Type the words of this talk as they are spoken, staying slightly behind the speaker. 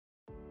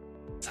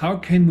How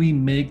can we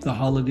make the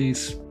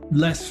holidays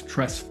less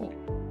stressful?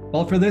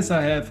 Well, for this,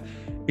 I have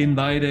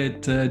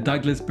invited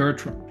Douglas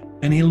Bertram,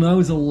 and he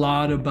knows a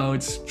lot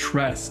about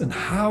stress and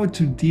how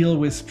to deal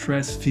with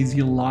stress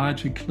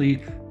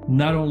physiologically,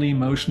 not only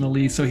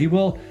emotionally. So he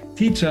will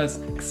teach us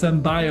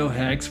some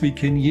biohacks we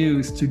can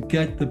use to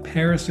get the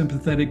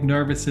parasympathetic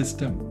nervous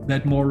system,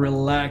 that more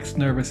relaxed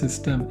nervous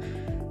system,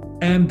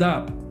 amped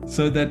up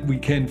so that we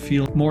can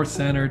feel more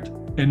centered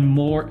and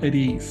more at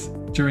ease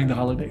during the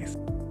holidays.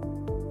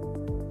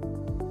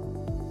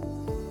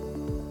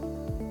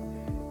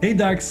 Hey,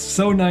 Doug,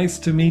 so nice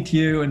to meet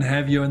you and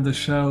have you on the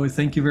show.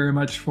 Thank you very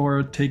much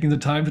for taking the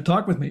time to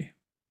talk with me.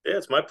 Yeah,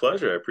 it's my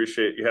pleasure. I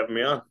appreciate you having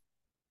me on.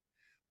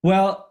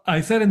 Well, I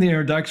said in the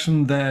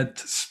introduction that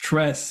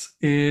stress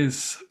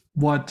is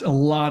what a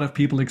lot of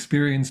people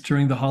experience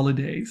during the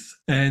holidays.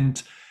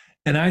 And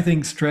I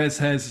think stress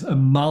has a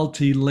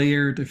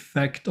multi-layered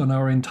effect on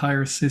our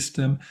entire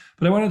system.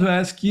 But I wanted to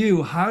ask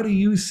you, how do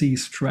you see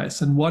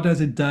stress and what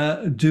does it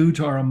do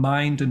to our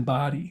mind and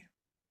body?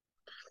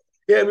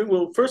 Yeah, I mean,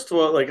 well, first of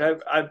all,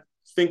 I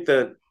think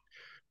that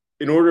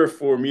in order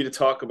for me to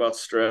talk about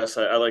stress,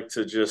 I like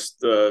to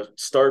just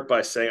start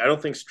by saying I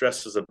don't think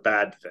stress is a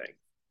bad thing.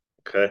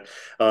 Okay,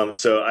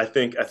 so I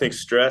think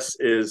stress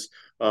is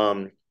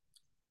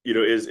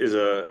is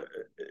a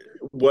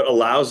what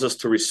allows us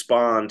to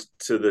respond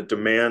to the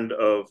demand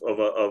of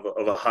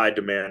a high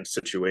demand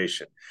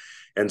situation.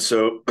 And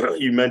so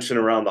you mentioned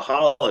around the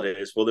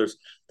holidays, well,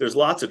 there's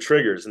lots of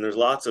triggers and there's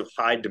lots of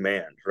high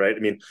demand, right? I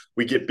mean,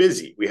 we get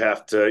busy. We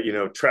have to,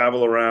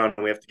 travel around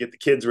and we have to get the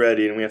kids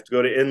ready and we have to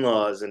go to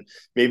in-laws and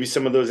maybe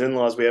some of those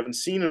in-laws we haven't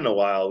seen in a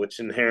while,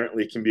 which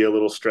inherently can be a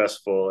little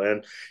stressful.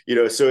 And,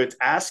 so it's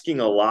asking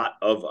a lot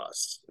of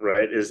us,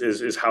 right?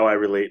 Is how I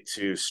relate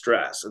to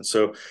stress. And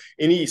so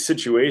any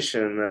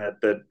situation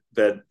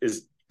that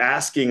is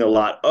asking a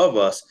lot of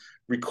us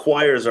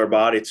requires our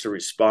body to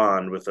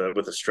respond with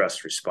a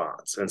stress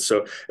response. And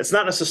so it's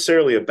not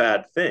necessarily a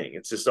bad thing.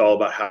 It's just all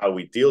about how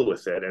we deal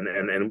with it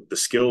and the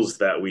skills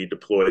that we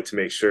deploy to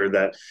make sure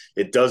that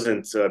it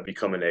doesn't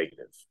become a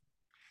negative.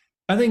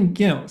 I think,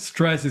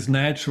 stress is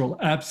natural,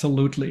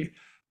 absolutely.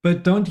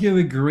 But don't you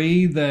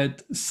agree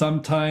that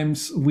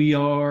sometimes we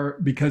are,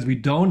 because we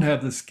don't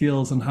have the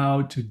skills on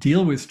how to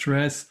deal with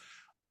stress,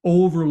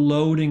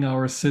 overloading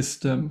our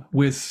system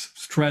with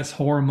stress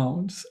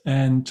hormones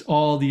and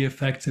all the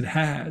effects it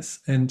has.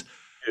 And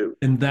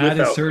that is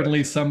Without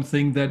certainly question.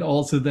 something that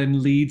also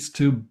then leads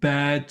to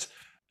bad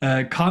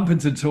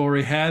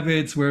compensatory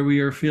habits where we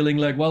are feeling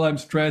like, well, I'm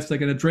stressed, I'm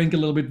going to drink a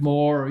little bit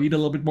more or eat a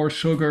little bit more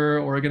sugar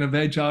or I'm going to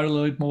veg out a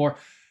little bit more,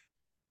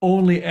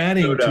 only No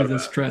adding to doubt the about it.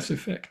 stress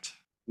effect.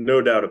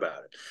 No doubt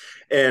about it.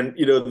 And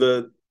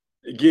the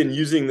again,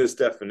 using this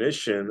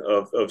definition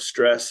of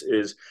stress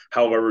is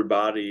how our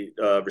body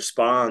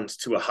responds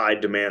to a high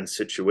demand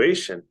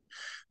situation.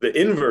 The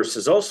inverse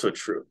is also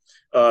true.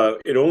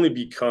 It only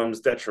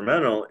becomes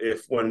detrimental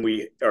if when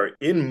we are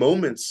in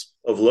moments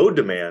of low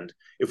demand,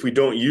 if we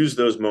don't use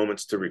those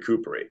moments to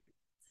recuperate.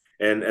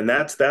 And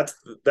that's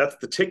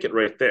the ticket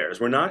right there. Is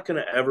we're not going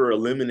to ever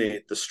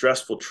eliminate the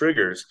stressful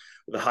triggers,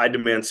 the high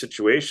demand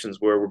situations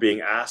where we're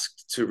being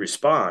asked to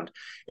respond.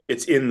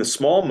 It's in the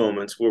small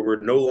moments where we're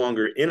no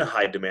longer in a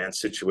high demand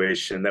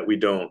situation that we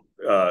don't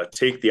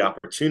take the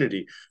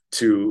opportunity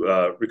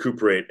to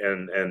recuperate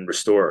and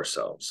restore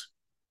ourselves.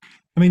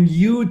 I mean,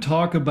 you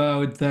talk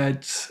about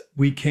that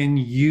we can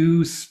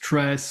use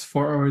stress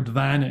for our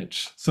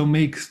advantage. So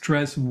make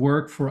stress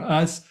work for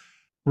us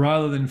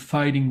rather than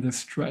fighting the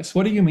stress.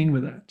 What do you mean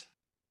with that?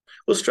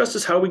 Well, stress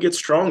is how we get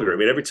stronger. I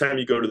mean, every time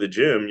you go to the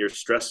gym, you're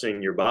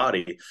stressing your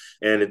body,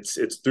 and it's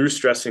through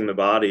stressing the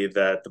body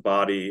that the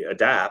body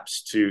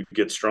adapts to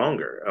get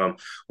stronger.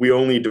 We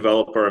only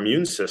develop our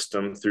immune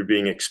system through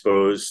being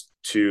exposed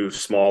to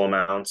small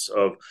amounts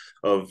of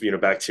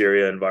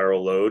bacteria and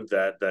viral load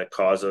that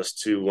cause us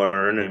to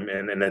learn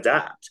and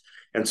adapt.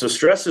 And so,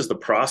 stress is the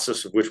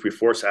process of which we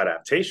force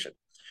adaptation.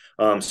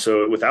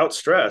 So without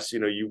stress,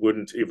 you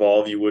wouldn't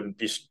evolve, you wouldn't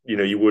be,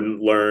 you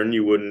wouldn't learn,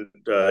 you wouldn't,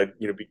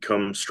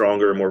 become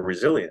stronger and more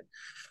resilient.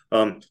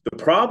 The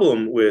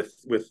problem with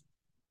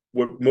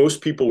what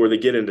most people where they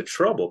get into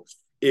trouble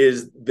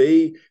is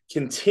they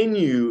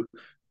continue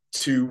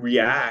to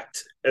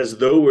react as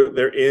though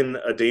they're in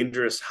a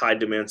dangerous high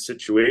demand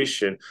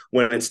situation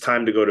when it's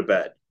time to go to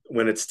bed,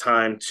 when it's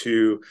time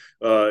to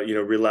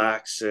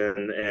relax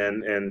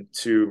and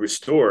to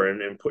restore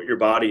and put your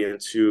body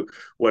into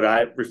what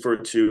I refer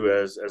to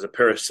as a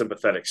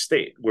parasympathetic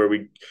state where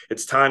we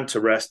it's time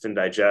to rest and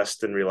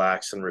digest and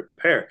relax and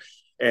repair.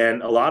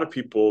 And a lot of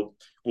people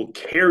will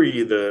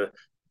carry the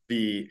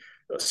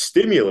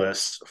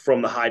stimulus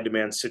from the high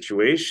demand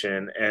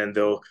situation and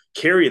they'll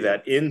carry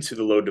that into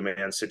the low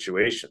demand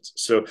situations.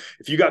 So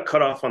if you got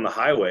cut off on the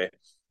highway,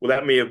 well,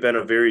 that may have been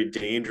a very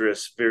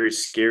dangerous, very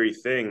scary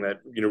thing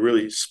that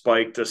really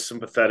spiked a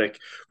sympathetic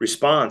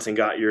response and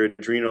got your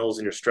adrenals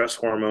and your stress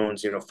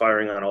hormones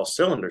firing on all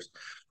cylinders.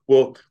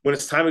 Well, when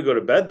it's time to go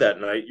to bed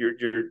that night,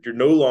 you're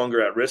no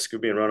longer at risk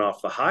of being run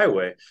off the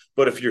highway.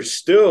 But if you're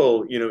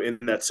still, in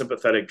that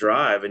sympathetic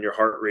drive and your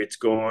heart rate's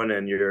going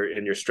and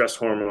your stress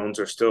hormones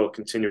are still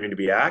continuing to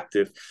be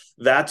active,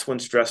 that's when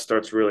stress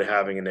starts really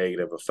having a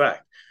negative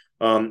effect.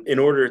 In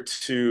order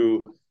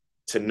to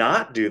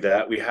not do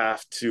that, we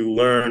have to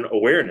learn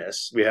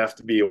awareness. We have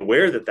to be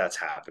aware that that's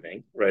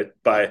happening, right?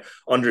 By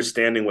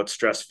understanding what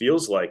stress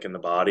feels like in the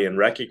body and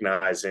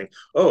recognizing,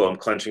 oh, I'm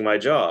clenching my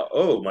jaw.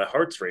 Oh, my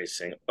heart's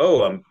racing.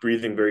 Oh, I'm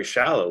breathing very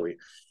shallowly.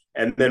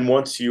 And then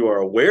once you are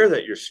aware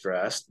that you're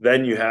stressed,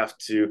 then you have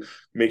to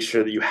make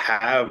sure that you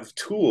have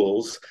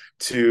tools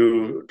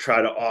to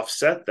try to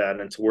offset that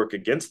and to work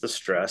against the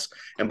stress.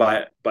 And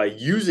by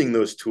using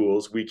those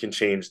tools, we can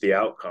change the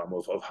outcome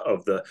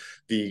of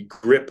the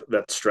grip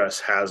that stress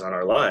has on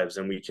our lives.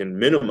 And we can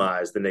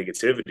minimize the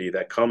negativity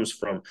that comes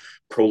from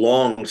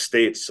prolonged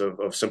states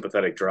of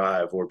sympathetic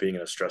drive or being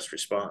in a stress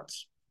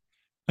response.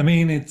 I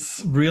mean,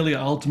 it's really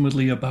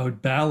ultimately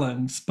about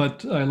balance,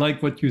 but I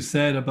like what you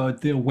said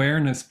about the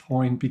awareness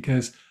point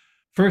because,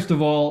 first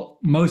of all,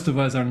 most of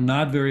us are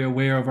not very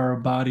aware of our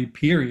body,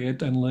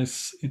 period,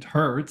 unless it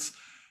hurts.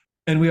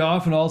 And we are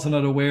often also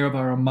not aware of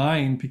our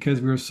mind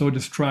because we're so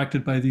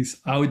distracted by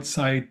these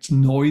outside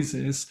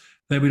noises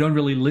that we don't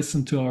really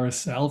listen to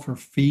ourselves or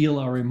feel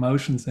our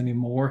emotions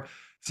anymore.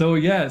 So,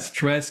 yeah,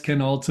 stress can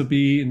also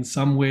be in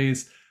some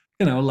ways,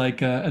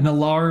 like an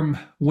alarm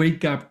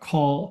wake up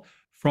call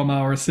from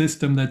our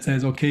system that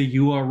says, okay,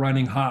 you are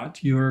running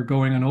hot, you're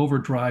going on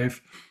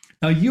overdrive.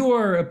 Now, you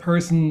are a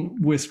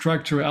person with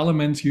Structure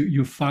Elements.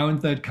 You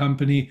found that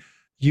company.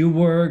 You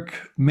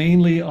work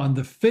mainly on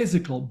the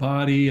physical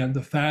body and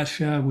the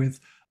fascia with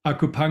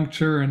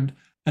acupuncture and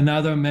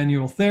another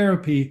manual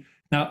therapy.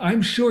 Now,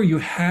 I'm sure you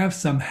have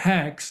some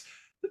hacks,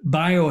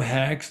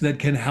 biohacks that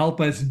can help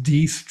us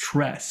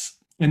de-stress.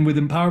 And with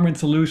Empowerment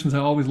Solutions, I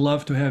always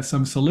love to have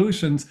some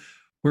solutions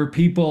where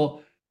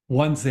people,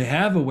 once they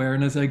have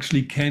awareness,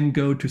 actually can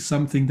go to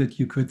something that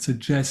you could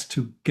suggest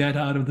to get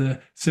out of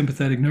the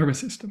sympathetic nervous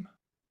system.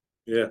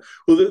 Yeah.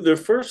 Well, the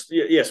first,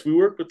 yes, we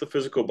work with the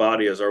physical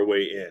body as our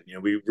way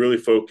in. We really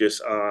focus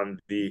on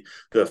the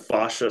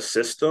fascia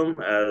system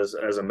as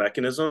a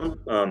mechanism.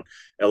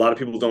 A lot of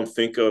people don't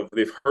think of,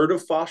 they've heard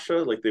of fascia,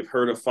 like they've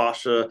heard of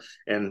fascia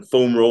and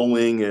foam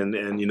rolling, and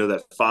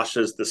that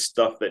fascia is the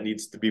stuff that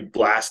needs to be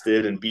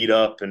blasted and beat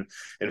up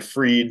and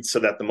freed so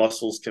that the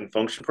muscles can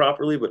function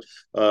properly.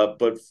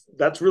 But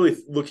that's really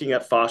looking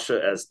at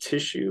fascia as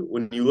tissue.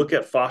 When you look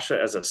at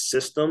fascia as a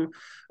system,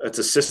 it's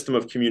a system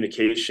of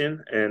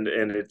communication, and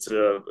it's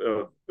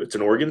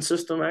an organ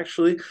system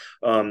actually,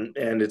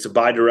 and it's a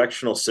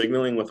bidirectional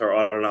signaling with our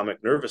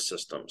autonomic nervous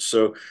system.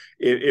 So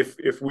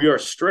if we are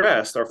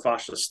stressed, our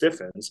fascia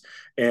stiffens,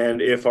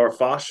 and if our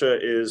fascia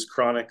is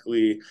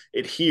chronically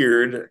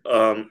adhered,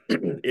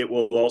 it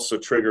will also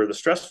trigger the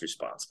stress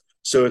response.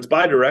 So it's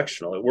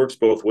bidirectional. It works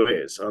both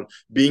ways.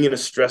 Being in a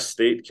stress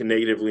state can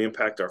negatively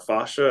impact our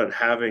fascia, and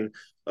having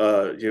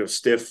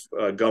stiff,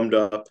 gummed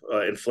up,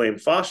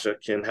 inflamed fascia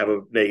can have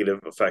a negative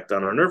effect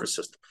on our nervous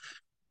system.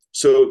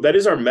 So that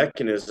is our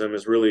mechanism,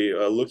 is really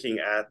looking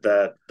at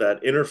that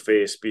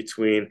interface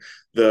between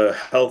the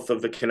health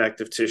of the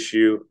connective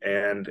tissue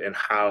and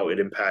how it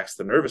impacts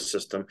the nervous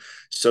system,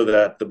 so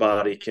that the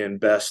body can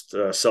best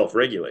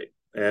self-regulate.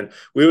 And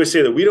we always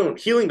say that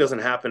healing doesn't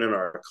happen in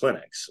our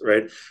clinics,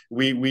 right?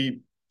 We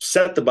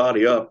set the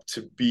body up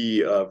to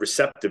be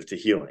receptive to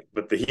healing,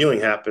 but the healing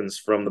happens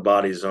from the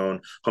body's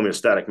own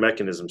homeostatic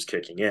mechanisms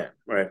kicking in,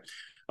 right?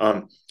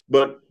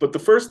 But the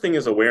first thing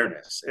is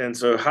awareness. And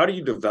so how do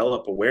you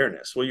develop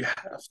awareness? Well,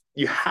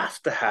 you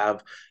have to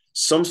have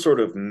some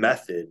sort of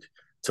method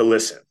to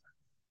listen,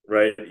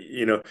 right?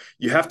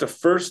 You have to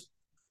first,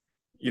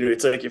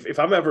 it's like if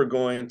I'm ever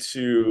going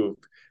to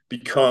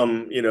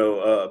become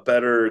a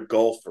better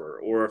golfer,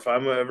 or if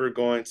I'm ever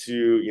going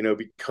to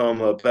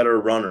become a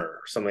better runner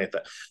or something like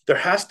that, there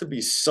has to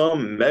be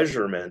some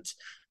measurement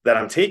that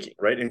I'm taking,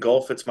 right? In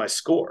golf, it's my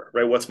score,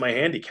 right? What's my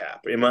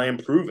handicap? Am I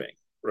improving,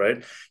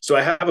 right? So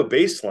I have a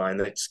baseline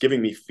that's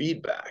giving me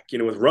feedback.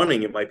 With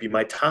running, it might be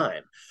my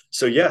time.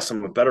 So yes,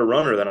 I'm a better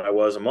runner than I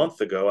was a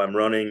month ago. I'm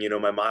running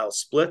my mile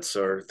splits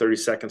are 30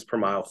 seconds per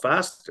mile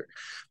faster.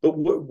 But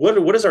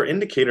what is our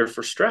indicator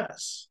for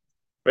stress?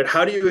 Right?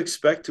 How do you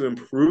expect to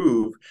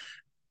improve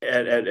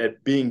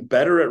at being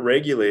better at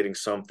regulating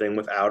something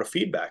without a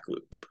feedback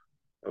loop?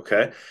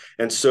 Okay.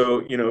 And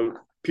so,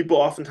 people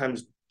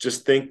oftentimes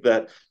just think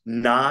that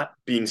not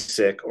being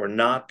sick or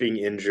not being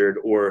injured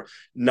or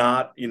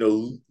not,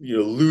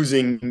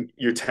 losing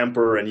your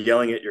temper and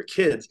yelling at your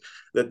kids,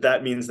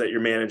 that means that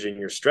you're managing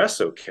your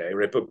stress okay,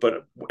 right?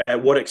 But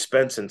at what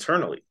expense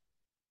internally?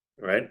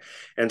 Right.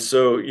 And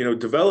so,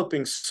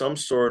 developing some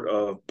sort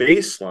of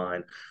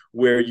baseline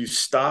where you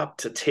stop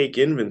to take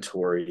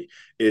inventory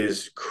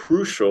is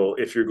crucial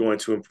if you're going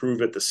to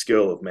improve at the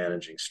skill of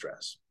managing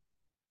stress.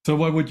 So,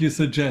 what would you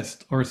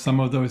suggest are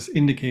some of those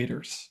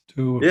indicators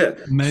to Yeah.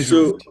 measure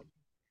So it?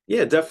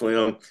 yeah,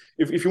 definitely.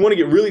 If you want to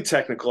get really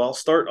technical, I'll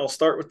start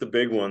with the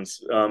big ones,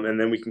 and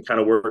then we can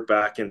kind of work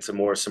back into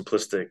more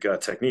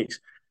simplistic techniques.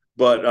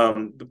 But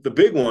the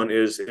big one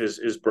is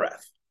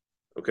breath.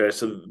 Okay,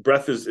 so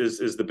breath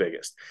is the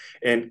biggest.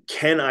 And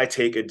can I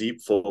take a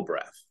deep, full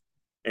breath?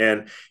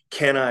 And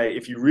can I,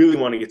 if you really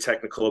want to get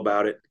technical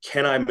about it,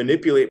 can I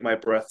manipulate my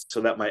breath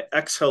so that my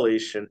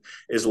exhalation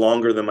is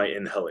longer than my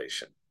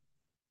inhalation?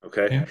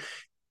 Okay. Yeah.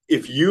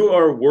 If you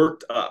are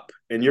worked up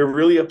and you're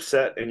really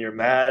upset and you're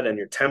mad and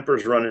your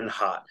temper's running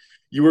hot,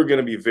 you are going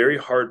to be very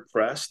hard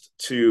pressed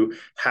to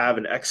have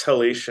an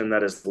exhalation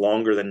that is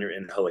longer than your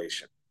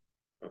inhalation.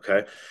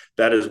 Okay.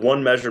 That is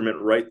one measurement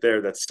right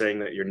there that's saying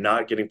that you're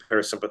not getting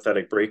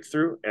parasympathetic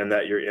breakthrough and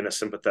that you're in a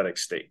sympathetic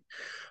state.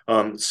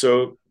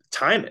 So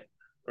time it,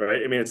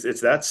 right? I mean,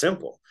 it's that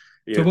simple.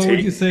 You So know, what would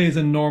you take say is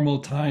a normal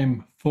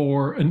time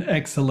for an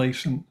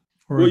exhalation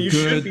for a Well,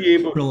 good,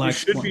 you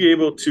relaxed should one? be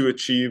able to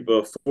achieve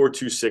a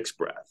 4-2-6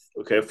 breath.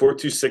 Okay, a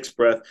 4-2-6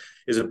 breath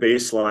is a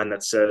baseline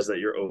that says that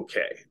you're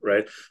okay,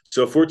 right?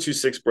 So a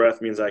 4-2-6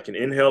 breath means I can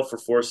inhale for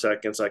 4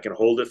 seconds, I can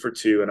hold it for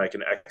two, and I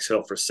can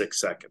exhale for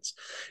 6 seconds.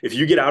 If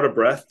you get out of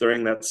breath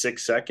during that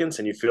 6 seconds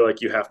and you feel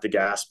like you have to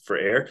gasp for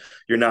air,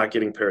 you're not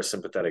getting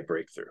parasympathetic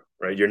breakthrough,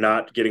 right? You're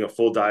not getting a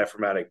full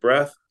diaphragmatic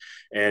breath,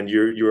 and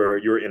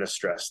you're in a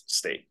stressed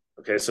state.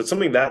 Okay, so it's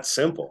something that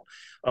simple.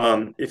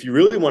 If you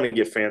really want to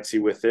get fancy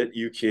with it,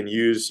 you can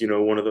use,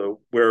 one of the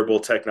wearable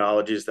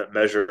technologies that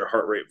measure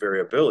heart rate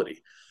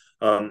variability.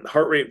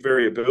 Heart rate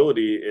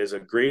variability is a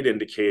great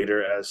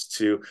indicator as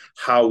to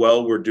how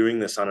well we're doing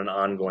this on an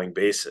ongoing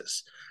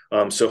basis.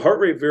 So heart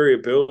rate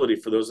variability,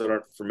 for those that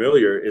aren't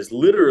familiar, is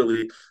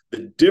literally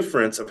the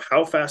difference of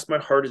how fast my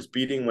heart is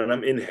beating when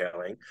I'm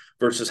inhaling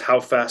versus how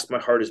fast my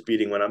heart is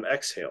beating when I'm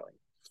exhaling.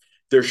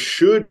 There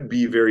should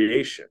be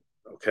variation.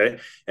 Okay.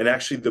 And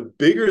actually, the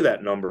bigger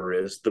that number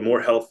is, the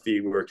more healthy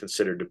we're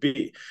considered to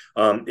be.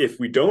 If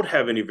we don't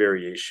have any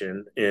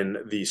variation in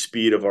the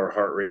speed of our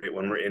heart rate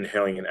when we're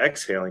inhaling and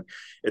exhaling,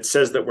 it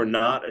says that we're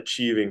not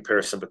achieving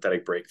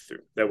parasympathetic breakthrough,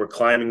 that we're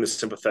climbing the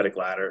sympathetic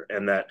ladder,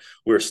 and that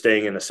we're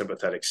staying in a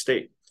sympathetic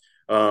state.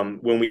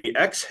 When we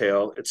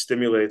exhale, it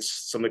stimulates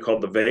something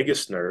called the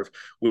vagus nerve,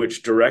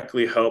 which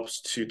directly helps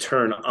to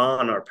turn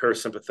on our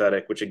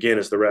parasympathetic, which again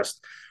is the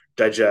rest,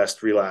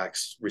 digest,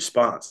 relax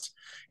response.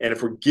 And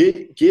if we're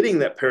getting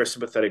that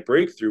parasympathetic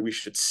breakthrough, we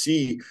should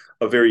see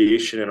a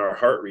variation in our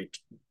heart rate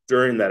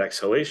during that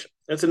exhalation.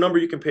 That's a number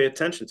you can pay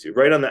attention to.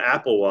 Right on the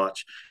Apple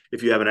Watch,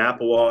 if you have an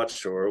Apple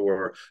Watch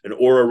or an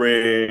Oura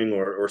Ring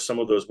or some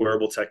of those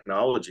wearable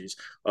technologies,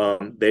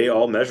 they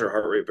all measure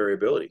heart rate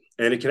variability.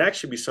 And it can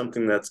actually be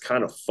something that's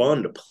kind of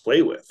fun to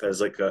play with as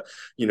like a,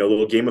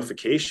 little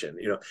gamification.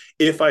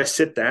 If I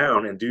sit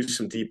down and do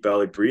some deep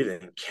belly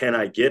breathing, can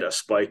I get a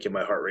spike in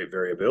my heart rate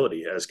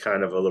variability as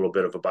kind of a little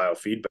bit of a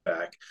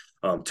biofeedback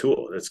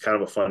tool? It's kind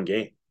of a fun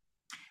game.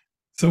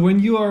 So when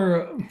you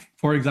are,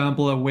 for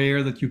example,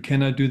 aware that you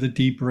cannot do the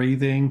deep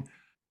breathing,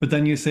 but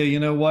then you say, you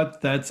know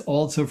what, that's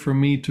also for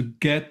me to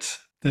get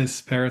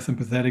this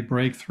parasympathetic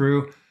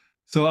breakthrough.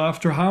 So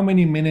after how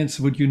many minutes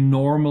would you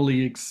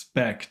normally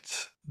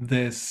expect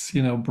this,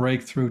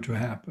 breakthrough to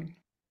happen?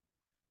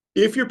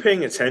 If you're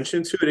paying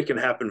attention to it, it can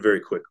happen very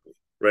quickly,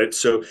 right?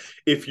 So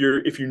if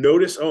you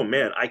notice, oh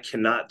man, I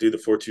cannot do the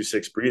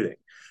 4-2-6 breathing,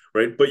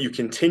 right? But you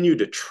continue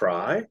to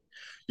try,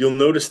 you'll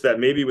notice that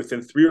maybe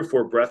within 3 or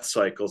 4 breath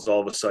cycles,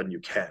 all of a sudden you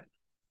can,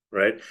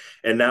 right?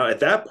 And now at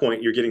that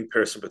point, you're getting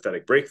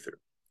parasympathetic breakthrough,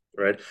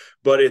 right?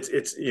 But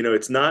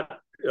it's not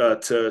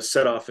to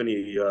set off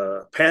any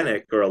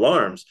panic or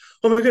alarms.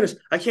 Oh my goodness,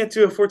 I can't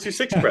do a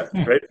 4-2-6 breath,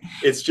 right?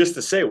 It's just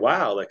to say,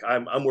 wow, like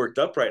I'm worked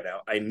up right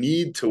now. I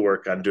need to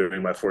work on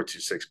doing my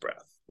 4-2-6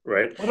 breath,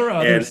 right? What are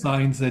other And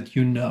signs that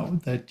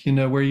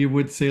where you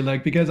would say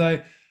like, because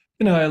I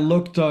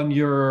looked on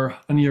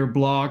your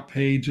blog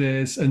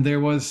pages and there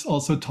was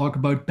also talk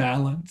about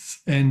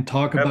balance and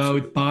talk about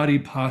absolutely. body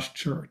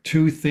posture,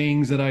 two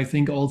things that I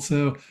think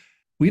also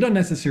we don't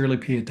necessarily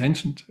pay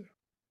attention to.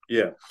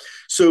 Yeah.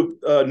 So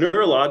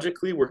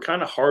neurologically, we're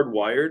kind of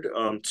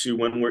hardwired to,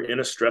 when we're in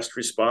a stressed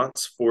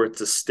response, for it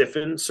to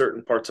stiffen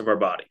certain parts of our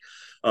body.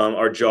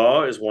 Our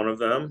jaw is one of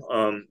them,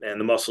 and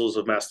the muscles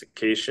of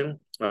mastication,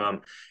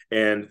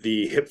 and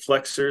the hip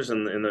flexors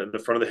and in the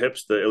front of the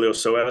hips, the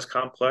iliopsoas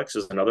complex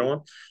is another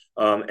one.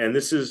 And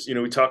this is,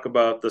 we talk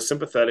about the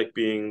sympathetic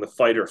being the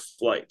fight or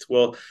flight.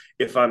 Well,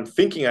 if I'm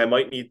thinking I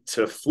might need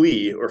to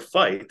flee or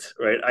fight,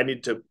 right, I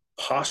need to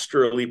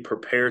posturally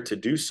prepare to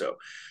do so.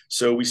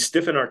 So we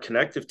stiffen our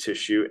connective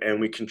tissue and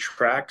we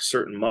contract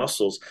certain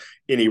muscles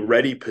in a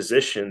ready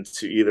position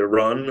to either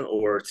run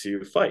or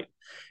to fight.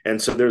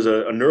 And so there's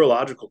a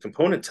neurological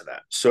component to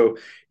that. So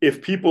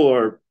if people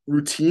are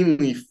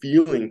routinely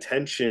feeling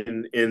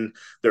tension in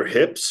their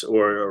hips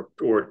or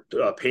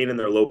pain in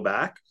their low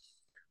back,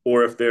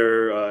 or if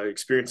they're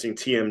experiencing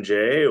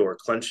TMJ or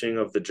clenching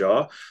of the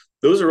jaw,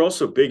 those are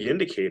also big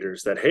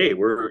indicators that, hey,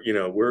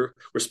 we're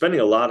spending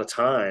a lot of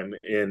time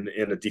in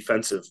a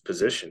defensive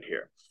position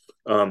here.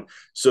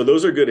 So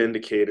those are good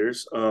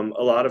indicators. A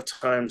lot of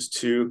times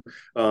too,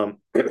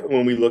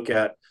 when we look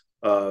at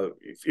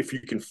if you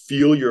can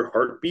feel your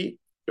heartbeat,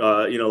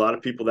 a lot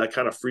of people, that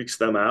kind of freaks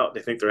them out.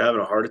 They think they're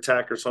having a heart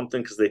attack or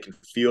something because they can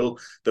feel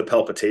the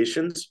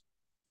palpitations.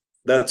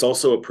 That's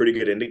also a pretty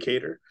good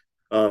indicator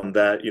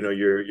that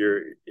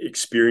you're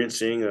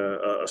experiencing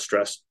a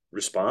stress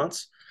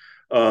response.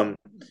 Um,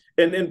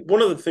 and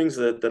one of the things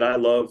that I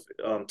love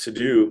to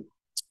do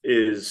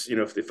is,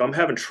 if I'm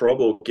having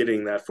trouble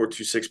getting that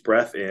 4-2-6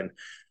 breath in,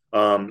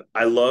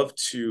 I love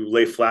to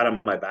lay flat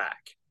on my back.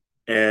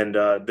 And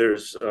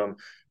there's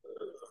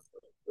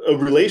a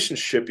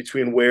relationship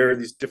between where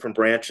these different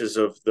branches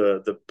of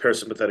the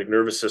parasympathetic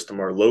nervous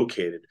system are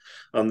located.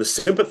 The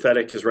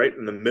sympathetic is right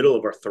in the middle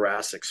of our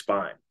thoracic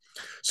spine.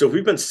 So if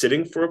we've been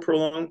sitting for a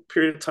prolonged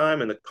period of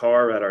time in the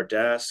car, at our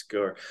desk,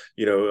 or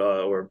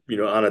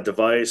on a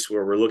device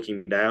where we're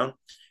looking down,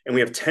 and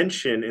we have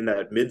tension in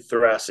that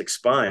mid-thoracic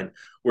spine,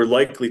 we're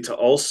likely to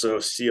also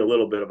see a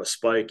little bit of a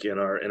spike in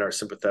our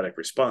sympathetic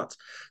response.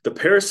 The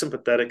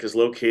parasympathetic is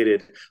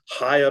located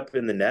high up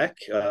in the neck,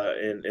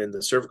 in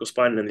the cervical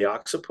spine and in the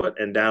occiput,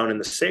 and down in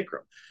the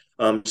sacrum.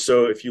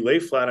 So if you lay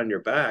flat on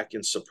your back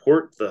and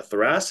support the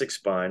thoracic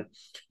spine,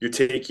 you're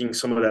taking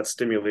some of that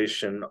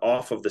stimulation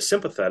off of the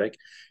sympathetic.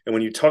 And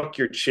when you tuck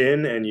your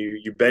chin and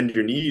you bend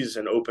your knees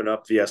and open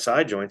up the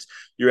SI joints,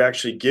 you're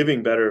actually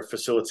giving better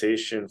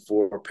facilitation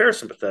for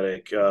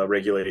parasympathetic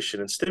regulation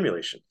and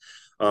stimulation.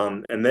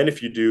 And then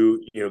if you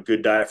do,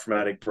 good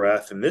diaphragmatic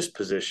breath in this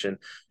position,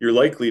 you're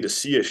likely to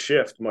see a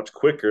shift much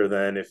quicker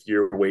than if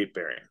you're weight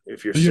bearing,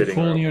 if you're So you're sitting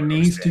or pulling your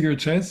knees to standing. your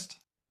chest?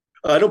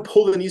 I don't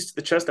pull the knees to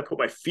the chest. I put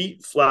my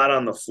feet flat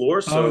on the floor,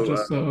 Oh, so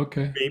just so,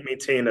 okay.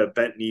 maintain a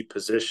bent knee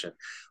position,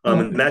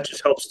 and Okay. that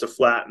just helps to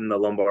flatten the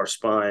lumbar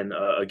spine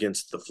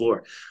against the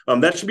floor.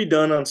 That should be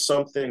done on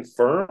something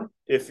firm.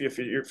 If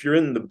you're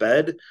in the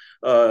bed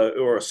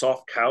or a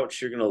soft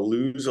couch, you're going to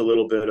lose a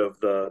little bit of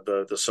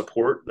the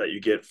support that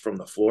you get from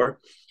the floor.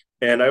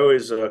 And I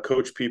always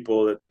coach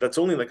people that's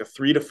only like a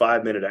 3 to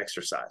 5 minute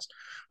exercise.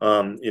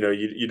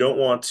 You don't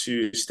want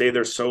to stay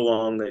there so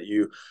long that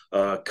you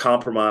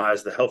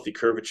compromise the healthy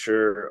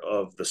curvature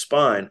of the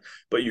spine,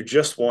 but you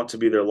just want to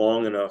be there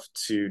long enough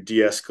to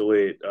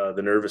de-escalate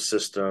the nervous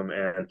system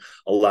and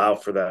allow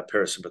for that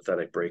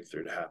parasympathetic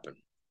breakthrough to happen.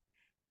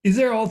 Is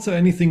there also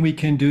anything we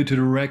can do to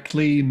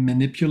directly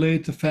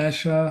manipulate the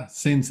fascia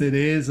since it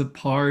is a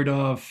part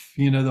of,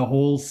 the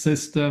whole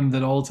system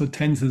that also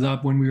tenses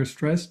up when we are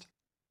stressed?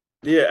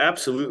 Yeah,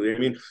 absolutely. I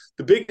mean,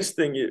 the biggest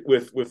thing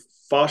with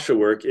fascia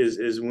work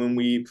is when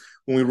we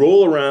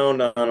roll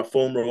around on a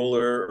foam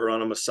roller or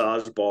on a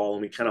massage ball,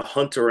 and we kind of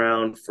hunt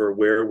around for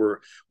where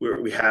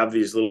we have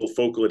these little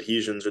focal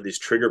adhesions or these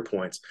trigger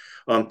points.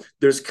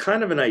 There's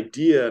kind of an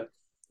idea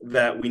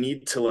that we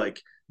need to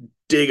like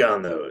dig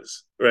on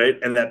those, right?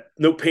 And that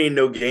no pain,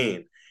 no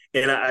gain.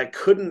 And I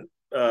couldn't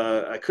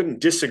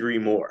disagree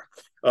more.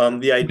 The But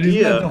isn't that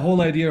idea, the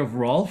whole idea of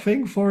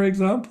Rolfing, for well,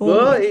 example?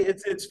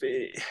 it's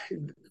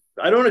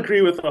I don't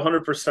agree with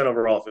 100%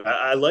 overall.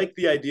 I like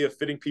the idea of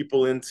fitting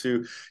people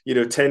into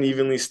 10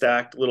 evenly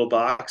stacked little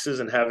boxes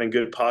and having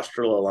good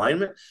postural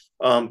alignment.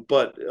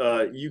 But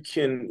you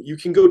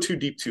can go too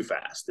deep too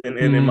fast. And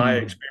in my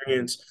Hmm.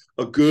 experience,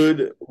 a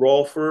good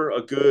Rolfer,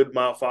 a good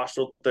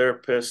myofascial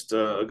therapist,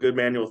 a good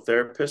manual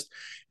therapist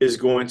is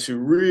going to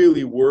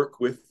really work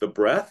with the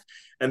breath,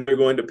 and they're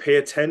going to pay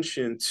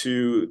attention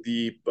to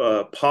the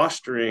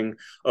posturing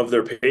of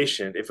their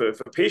patient. If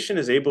a patient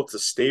is able to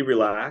stay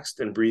relaxed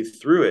and breathe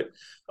through it,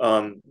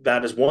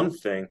 that is one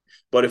thing.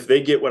 But if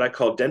they get what I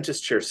call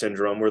dentist chair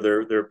syndrome, where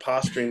they're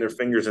posturing their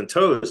fingers and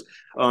toes,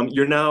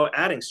 you're now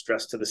adding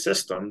stress to the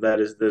system that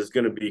is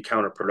going to be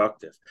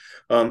counterproductive.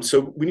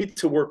 So we need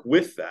to work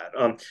with that.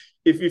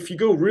 If you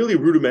go really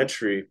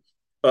rudimentary,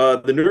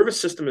 the nervous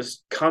system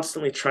is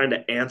constantly trying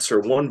to answer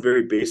one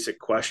very basic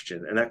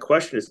question, and that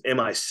question is, am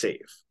I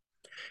safe?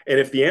 And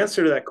if the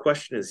answer to that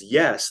question is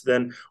yes,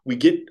 then we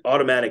get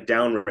automatic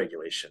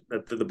downregulation.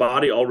 That the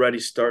body already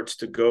starts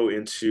to go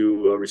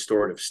into a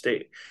restorative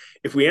state.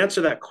 If we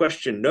answer that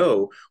question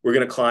no, we're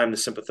going to climb the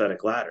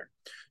sympathetic ladder.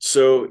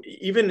 So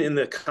even in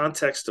the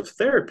context of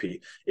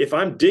therapy, if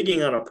I'm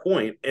digging on a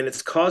point and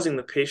it's causing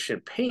the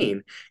patient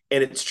pain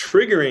and it's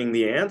triggering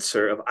the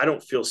answer of I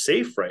don't feel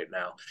safe right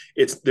now,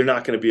 they're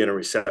not going to be in a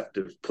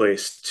receptive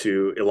place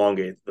to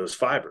elongate those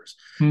fibers.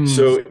 Hmm.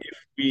 So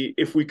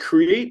if we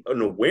create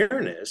an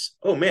awareness,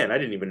 oh man, I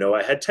didn't even know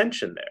I had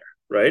tension there,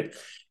 right?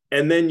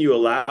 And then you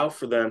allow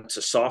for them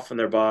to soften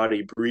their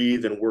body,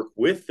 breathe, and work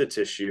with the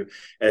tissue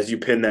as you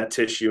pin that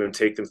tissue and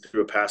take them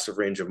through a passive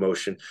range of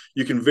motion.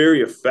 You can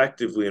very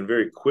effectively and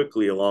very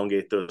quickly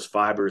elongate those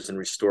fibers and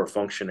restore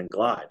function and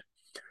glide.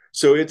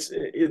 So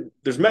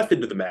there's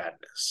method to the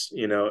madness,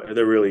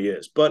 there really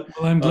is. But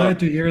Well, I'm glad um,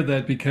 to hear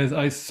that because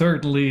I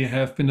certainly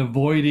have been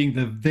avoiding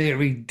the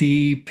very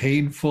deep,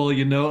 painful,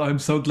 I'm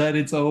so glad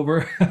it's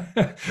over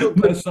but,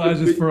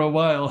 massages for a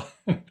while.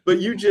 but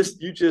you just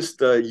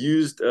used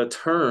a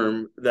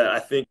term that I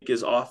think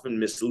is often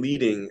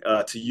misleading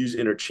to use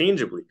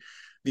interchangeably.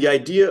 The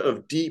idea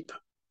of deep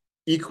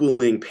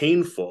equaling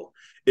painful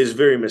is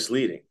very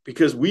misleading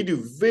because we do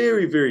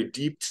very, very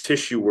deep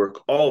tissue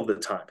work all of the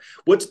time.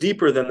 What's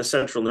deeper than the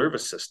central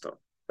nervous system?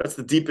 That's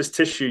the deepest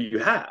tissue you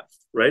have,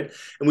 right?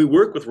 And we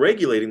work with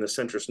regulating the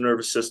central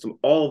nervous system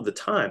all of the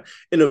time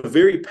in a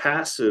very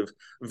passive,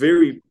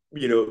 very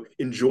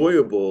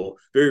enjoyable,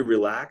 very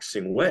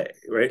relaxing way,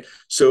 right?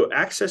 So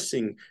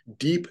accessing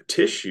deep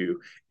tissue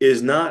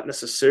is not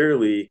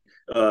necessarily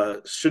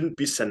shouldn't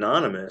be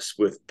synonymous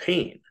with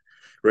pain,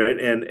 right?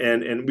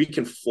 And we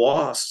can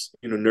floss,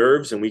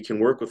 nerves, and we can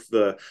work with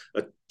the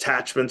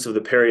attachments of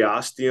the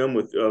periosteum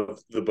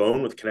of the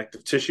bone with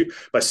connective tissue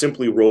by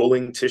simply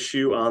rolling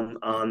tissue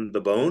on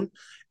the bone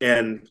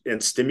and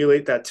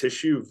stimulate that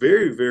tissue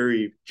very,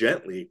 very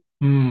gently.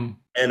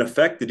 And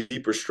affect the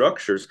deeper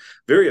structures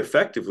very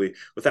effectively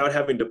without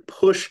having to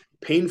push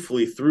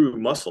painfully through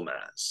muscle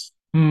mass.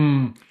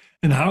 And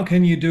how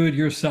can you do it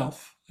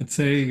yourself? Let's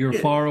say you're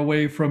far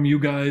away from you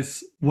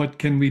guys. What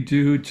can we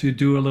do to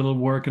do a little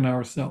work in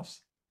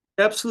ourselves?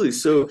 Absolutely.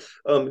 So,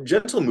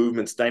 gentle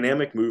movements,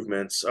 dynamic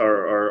movements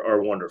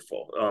are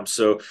wonderful.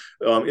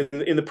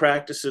 In the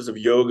practices of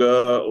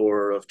yoga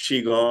or of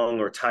qigong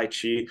or tai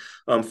chi,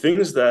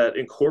 things that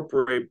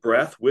incorporate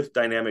breath with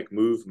dynamic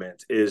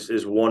movement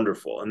is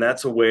wonderful, and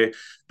that's a way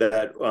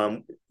that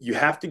you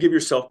have to give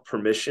yourself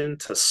permission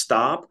to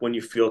stop when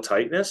you feel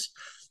tightness.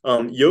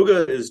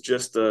 Yoga is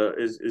just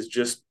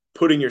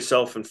putting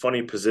yourself in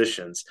funny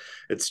positions.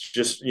 It's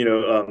just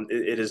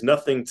it has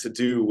nothing to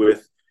do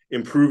with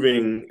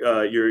improving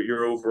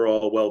your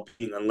overall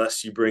well-being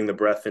unless you bring the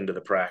breath into the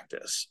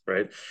practice,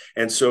 right?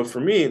 And so for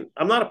me,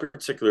 I'm not a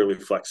particularly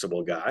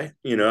flexible guy.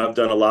 I've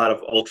done a lot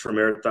of ultra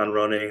marathon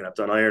running, and I've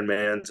done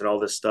Ironmans and all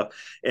this stuff,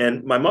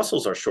 and my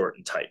muscles are short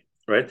and tight,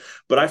 right?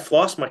 But I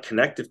floss my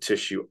connective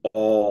tissue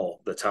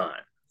all the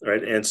time,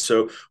 right? And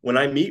so when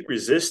I meet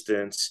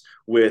resistance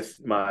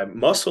with my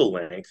muscle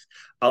length,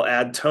 I'll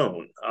add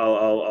tone.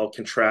 I'll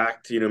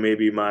contract,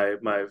 maybe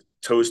my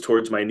toes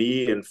towards my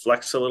knee and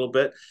flex a little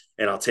bit,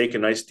 and I'll take a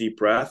nice deep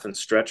breath and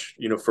stretch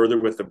further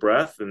with the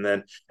breath, and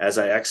then as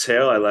I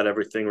exhale, I let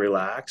everything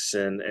relax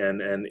and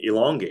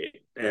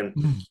elongate.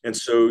 And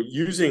so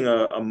using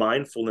a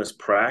mindfulness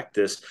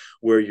practice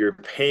where you're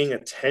paying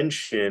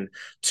attention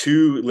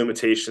to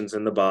limitations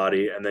in the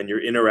body, and then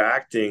you're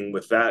interacting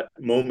with that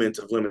moment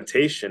of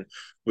limitation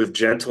with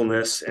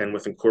gentleness and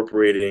with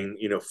incorporating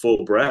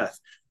full breath,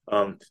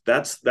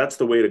 that's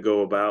the way to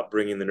go about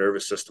bringing the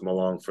nervous system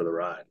along for the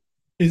ride.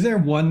 Is there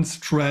one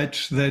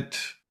stretch that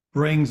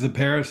brings the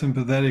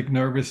parasympathetic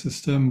nervous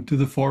system to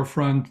the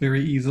forefront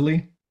very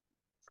easily?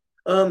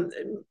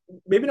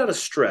 Maybe not a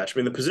stretch. I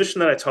mean, the position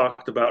that I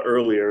talked about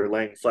earlier,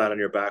 laying flat on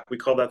your back, we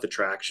call that the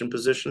traction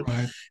position.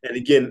 Right. And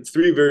again,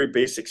 3 very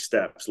basic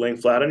steps: laying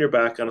flat on your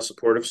back on a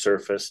supportive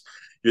surface.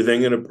 You're then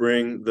going to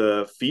bring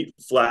the feet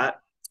flat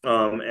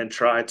and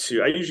try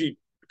to, I usually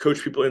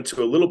coach people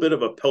into a little bit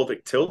of a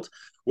pelvic tilt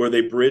where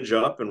they bridge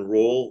up and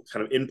roll,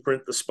 kind of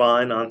imprint the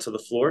spine onto the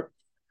floor.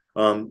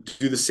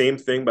 Do the same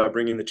thing by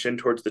bringing the chin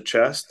towards the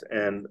chest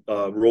and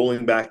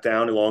rolling back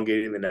down,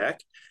 elongating the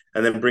neck,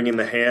 and then bringing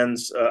the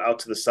hands out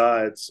to the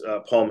sides,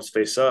 palms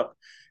face up,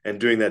 and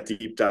doing that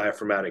deep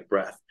diaphragmatic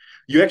breath.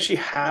 You actually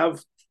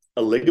have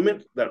a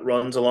ligament that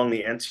runs along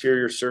the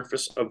anterior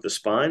surface of the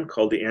spine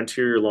called the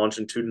anterior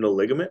longitudinal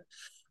ligament.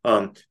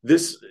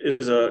 This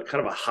is a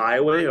kind of a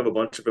highway of a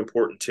bunch of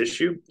important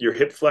tissue. Your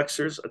hip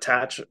flexors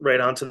attach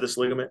right onto this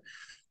ligament.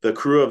 The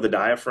crew of the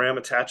diaphragm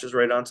attaches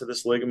right onto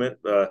this ligament.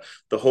 The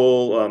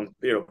whole,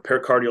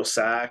 pericardial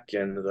sac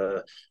and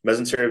the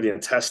mesentery of the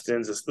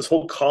intestines, this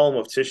whole column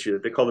of tissue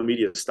that they call the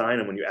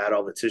mediastinum when you add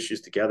all the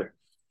tissues together.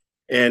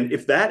 And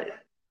if that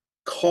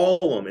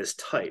column is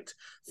tight,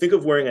 think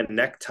of wearing a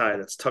necktie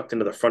that's tucked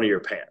into the front of your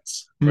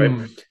pants,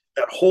 right?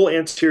 That whole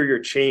anterior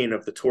chain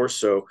of the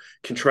torso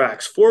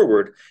contracts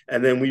forward,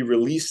 and then we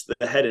release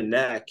the head and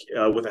neck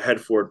with a head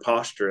forward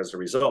posture as a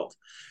result.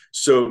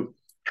 So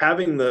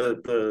having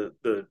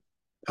the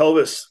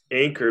pelvis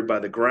anchored by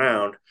the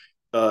ground,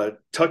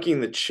 tucking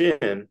the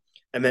chin,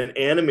 and then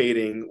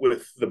animating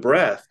with the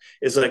breath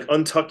is like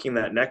untucking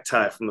that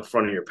necktie from the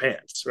front of your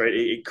pants, right?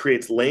 It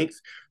creates length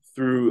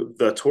through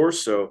the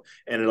torso,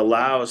 and it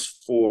allows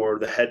for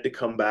the head to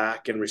come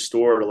back and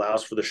restore. It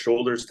allows for the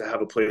shoulders to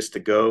have a place to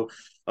go.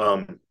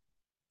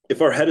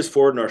 If our head is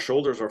forward and our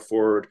shoulders are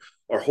forward,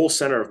 our whole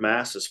center of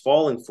mass is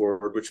falling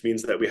forward, which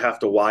means that we have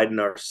to widen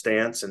our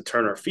stance and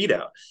turn our feet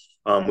out.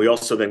 We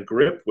also then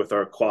grip with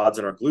our quads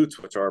and our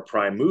glutes, which are our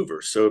prime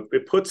movers. So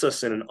it puts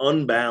us in an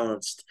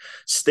unbalanced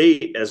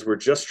state as we're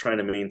just trying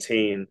to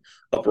maintain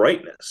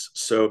uprightness.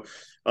 So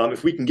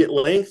if we can get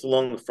length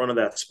along the front of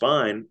that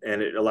spine,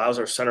 and it allows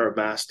our center of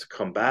mass to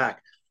come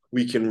back,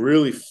 we can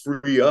really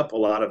free up a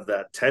lot of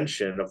that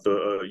tension of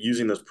the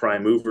using those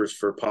prime movers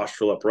for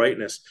postural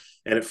uprightness,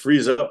 and it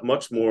frees up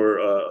much more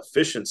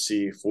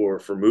efficiency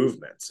for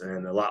movements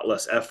and a lot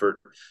less effort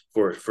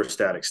for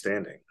static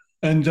standing.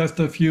 And just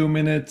a few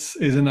minutes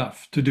is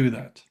enough to do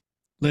that,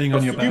 laying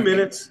on your back. A few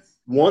minutes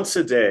once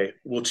a day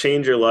will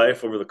change your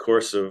life over the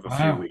course of a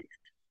few weeks.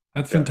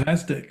 That's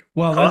fantastic.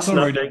 Well, that's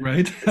already nothing.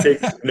 great. It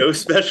takes no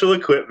special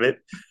equipment,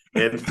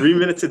 and 3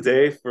 minutes a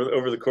day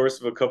over the course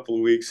of a couple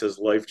of weeks has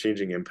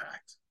life-changing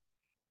impact.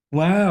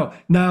 Wow.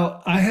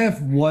 Now, I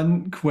have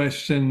one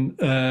question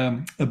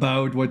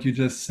about what you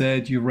just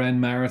said. You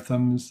ran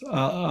marathons,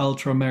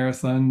 ultra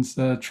marathons,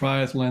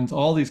 triathlons,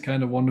 all these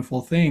kind of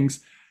wonderful things.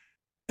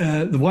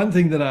 The one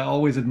thing that I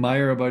always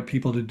admire about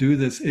people to do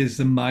this is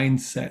the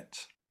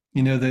mindset.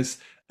 This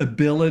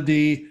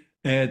ability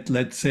at,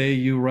 let's say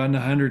you run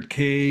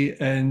 100K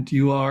and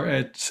you are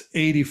at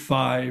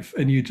 85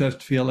 and you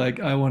just feel like,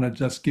 I want to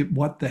just get,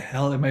 what the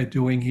hell am I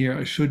doing here?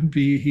 I shouldn't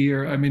be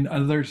here. I mean,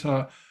 others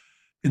are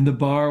in the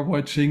bar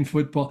watching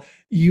football.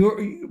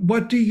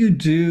 What do you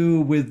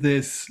do with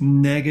this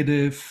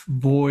negative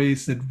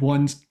voice that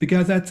wants,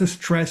 because that's a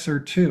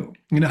stressor too.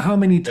 How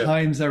many Yeah.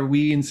 times are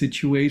we in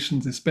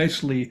situations,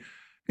 especially,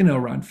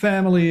 around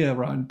family,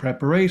 around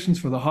preparations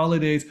for the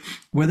holidays,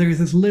 where there's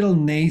this little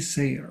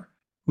naysayer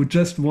who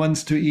just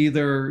wants to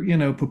either,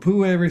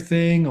 poo-poo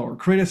everything or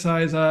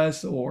criticize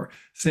us or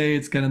say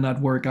it's going to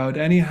not work out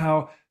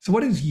anyhow. So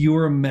what is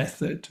your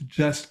method to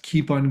just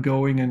keep on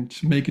going and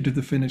make it to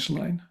the finish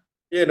line?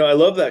 Yeah, no, I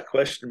love that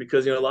question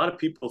because a lot of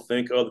people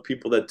think, oh, the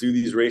people that do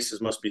these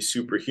races must be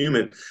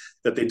superhuman,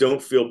 that they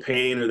don't feel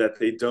pain or that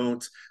they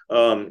don't,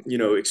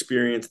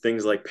 experience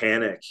things like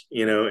panic,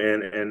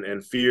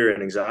 and fear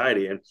and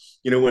anxiety. And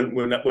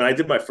when I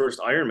did my first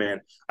Ironman,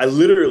 I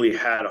literally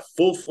had a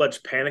full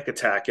fledged panic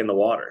attack in the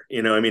water.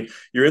 I mean,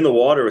 you're in the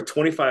water with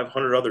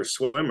 2,500 other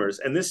swimmers,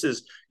 and this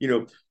is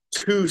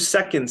 2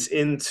 seconds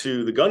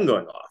into the gun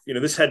going off.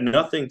 This had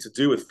nothing to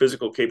do with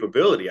physical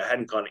capability. I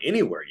hadn't gone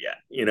anywhere yet,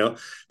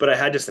 but I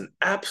had just an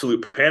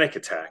absolute panic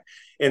attack.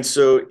 And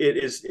so it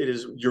is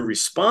your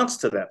response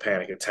to that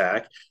panic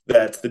attack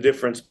that's the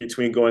difference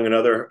between going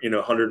another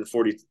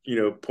 140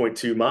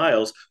 0.2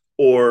 miles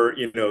or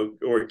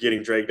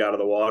getting dragged out of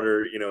the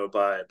water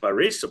by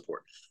race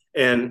support.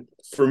 And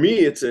for me,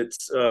 it's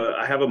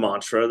I have a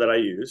mantra that I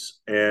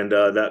use, and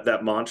that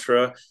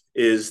mantra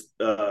is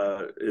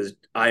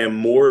I am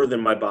more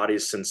than my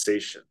body's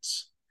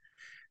sensations.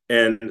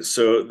 And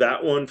so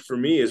that one for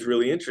me is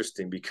really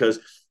interesting because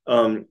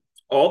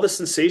all the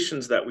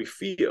sensations that we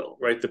feel,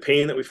 right? The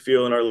pain that we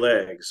feel in our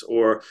legs,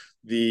 or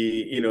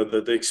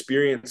the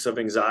experience of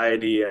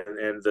anxiety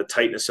and the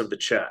tightness of the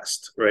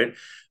chest, right?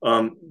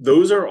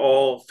 Those are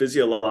all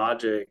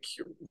physiologic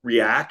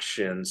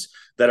reactions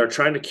that are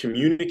trying to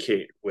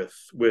communicate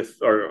with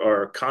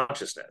our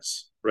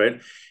consciousness, right?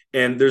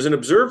 And there's an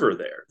observer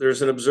there.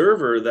 There's an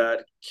observer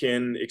that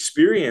can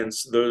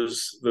experience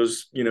those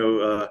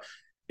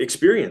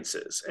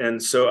experiences.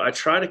 And so I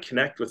try to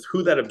connect with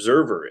who that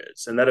observer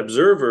is. And that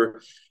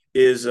observer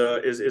is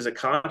a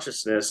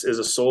consciousness, is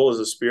a soul, is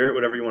a spirit,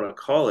 whatever you want to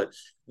call it,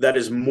 that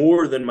is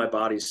more than my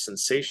body's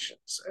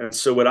sensations. And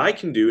so what I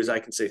can do is I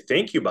can say,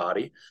 thank you,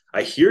 body.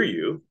 I hear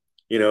you.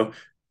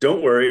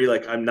 Don't worry,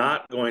 like I'm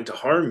not going to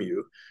harm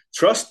you.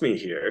 Trust me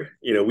here.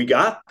 We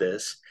got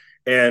this,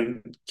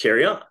 and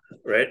carry on,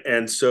 right?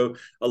 And so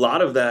a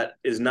lot of that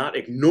is not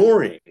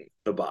ignoring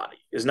the body,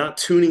 is not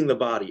tuning the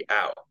body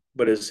out,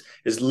 but is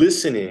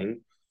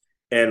listening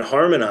and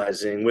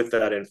harmonizing with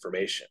that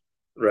information,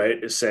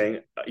 right? Is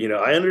saying,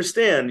 I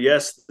understand,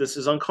 yes, this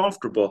is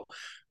uncomfortable,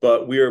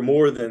 but we are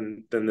more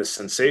than this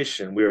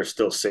sensation. We are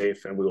still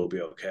safe and we will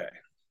be okay.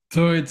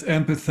 So it's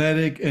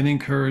empathetic and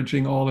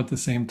encouraging all at the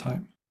same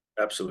time.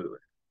 Absolutely.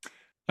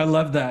 I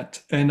love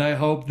that. And I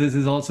hope this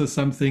is also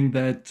something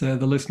that the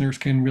listeners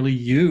can really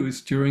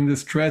use during the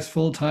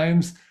stressful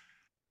times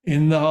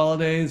in the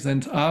holidays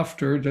and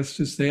after, just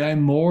to say,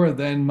 I'm more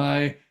than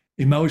my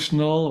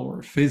emotional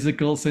or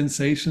physical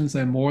sensations.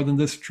 I'm more than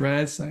the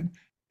stress. I'm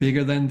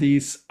bigger than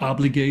these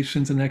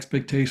obligations and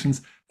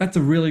expectations. That's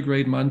a really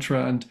great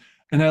mantra.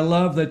 And I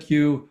love that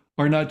you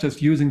are not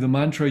just using the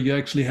mantra, you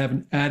actually have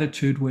an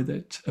attitude with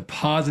it, a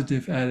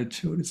positive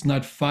attitude. It's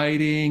not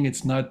fighting,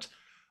 it's not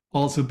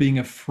also being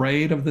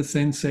afraid of the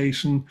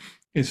sensation.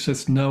 It's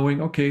just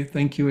knowing, okay,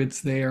 thank you, it's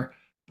there,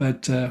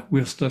 but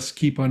we'll just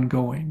keep on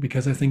going,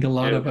 because I think a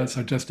lot of us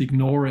are just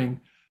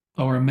ignoring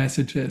our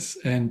messages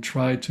and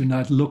try to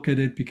not look at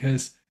it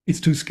because it's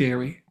too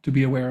scary to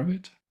be aware of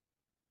it.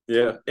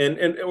 Yeah,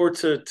 and or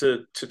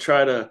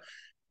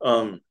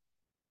um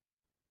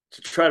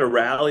to try to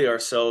rally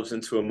ourselves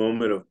into a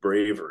moment of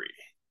bravery,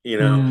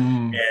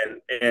 Mm,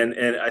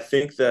 and I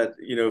think that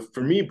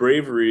for me,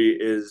 bravery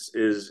is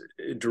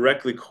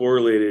directly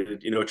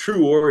correlated. A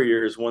true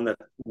warrior is one that's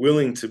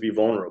willing to be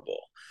vulnerable,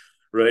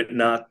 right?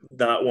 Not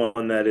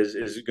one that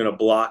is going to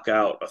block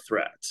out a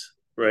threat,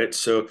 right?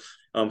 So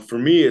for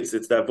me, it's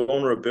that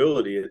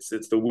vulnerability.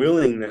 It's the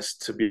willingness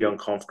to be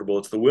uncomfortable.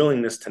 It's the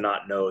willingness to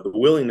not know. The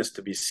willingness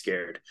to be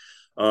scared.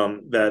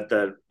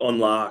 That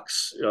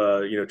unlocks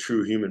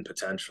true human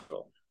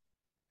potential.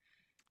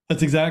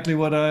 that's exactly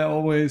what I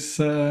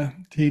always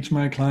teach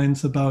my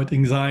clients about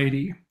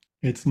anxiety.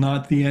 It's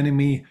not the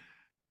enemy,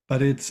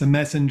 but it's a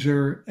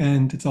messenger,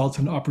 and it's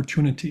also an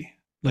opportunity.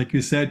 Like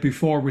you said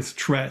before, with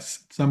stress,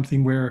 it's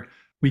something where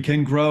we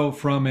can grow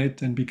from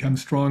it and become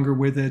stronger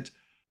with it.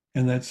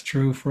 And that's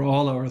true for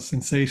all our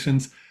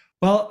sensations.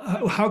 Well,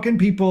 how can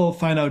people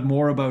find out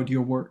more about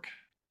your work?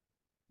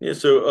 Yeah,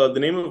 so the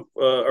name of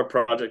our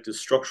project is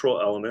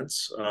Structural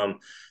Elements.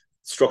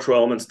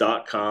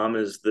 Structuralelements.com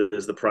is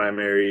the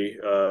primary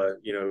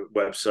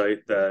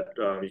website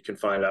that you can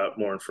find out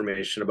more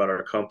information about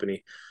our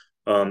company.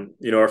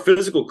 Our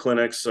physical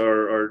clinics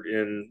are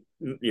in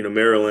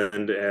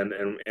Maryland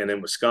and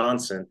in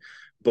Wisconsin,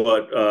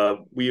 but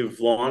we've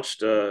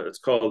launched it's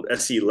called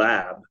SE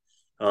Lab,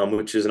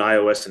 which is an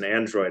iOS and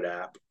Android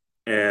app.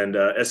 And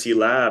SE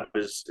Lab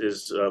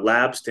is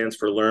lab stands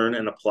for learn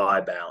and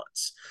apply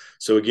balance.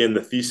 So again,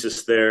 the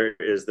thesis there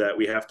is that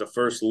we have to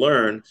first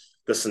learn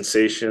the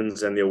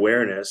sensations and the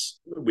awareness.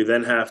 We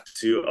then have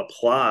to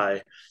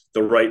apply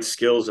the right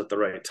skills at the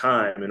right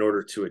time in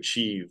order to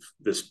achieve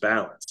this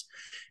balance.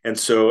 And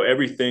so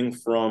everything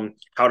from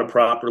how to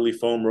properly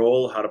foam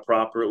roll, how to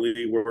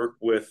properly work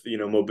with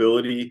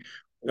mobility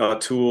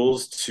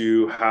tools,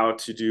 to how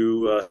to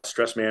do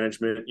stress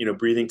management,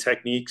 breathing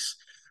techniques,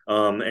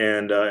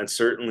 and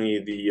certainly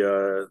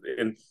the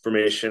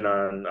information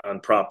on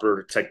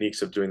proper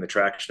techniques of doing the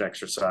traction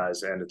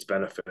exercise and its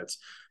benefits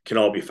can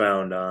all be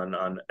found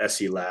on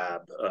SE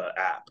Lab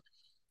app.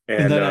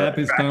 And And that app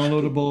is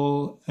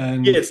downloadable yeah,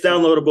 and it's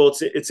downloadable.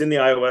 It's in the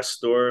iOS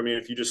store. I mean,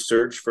 if you just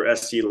search for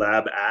SE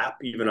Lab app,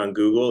 even on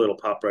Google, it'll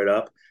pop right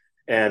up.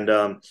 And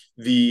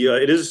the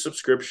it is a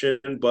subscription,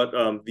 but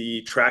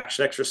the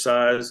traction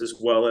exercise as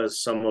well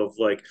as some of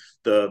like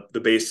the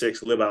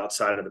basics live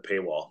outside of the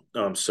paywall.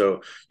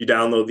 So you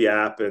download the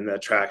app, and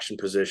that traction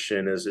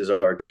position is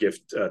our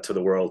gift to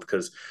the world,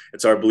 because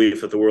it's our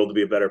belief that the world would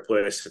be a better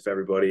place if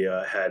everybody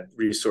had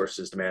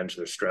resources to manage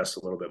their stress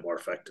a little bit more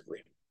effectively.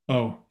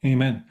 oh,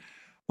 amen.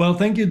 Well,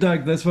 thank you,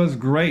 Doug. This was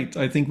great.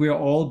 I think we are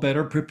all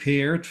better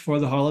prepared for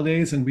the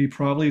holidays, and we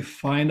probably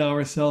find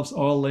ourselves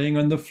all laying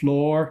on the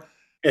floor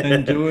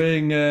and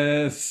doing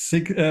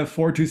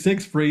 4 to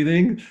 6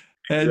 breathing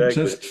and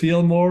Exactly. just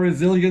feel more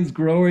resilience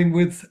growing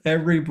with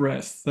every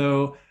breath.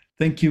 So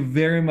thank you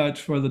very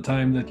much for the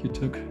time that you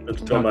took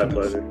It's to been talk my to us.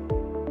 pleasure.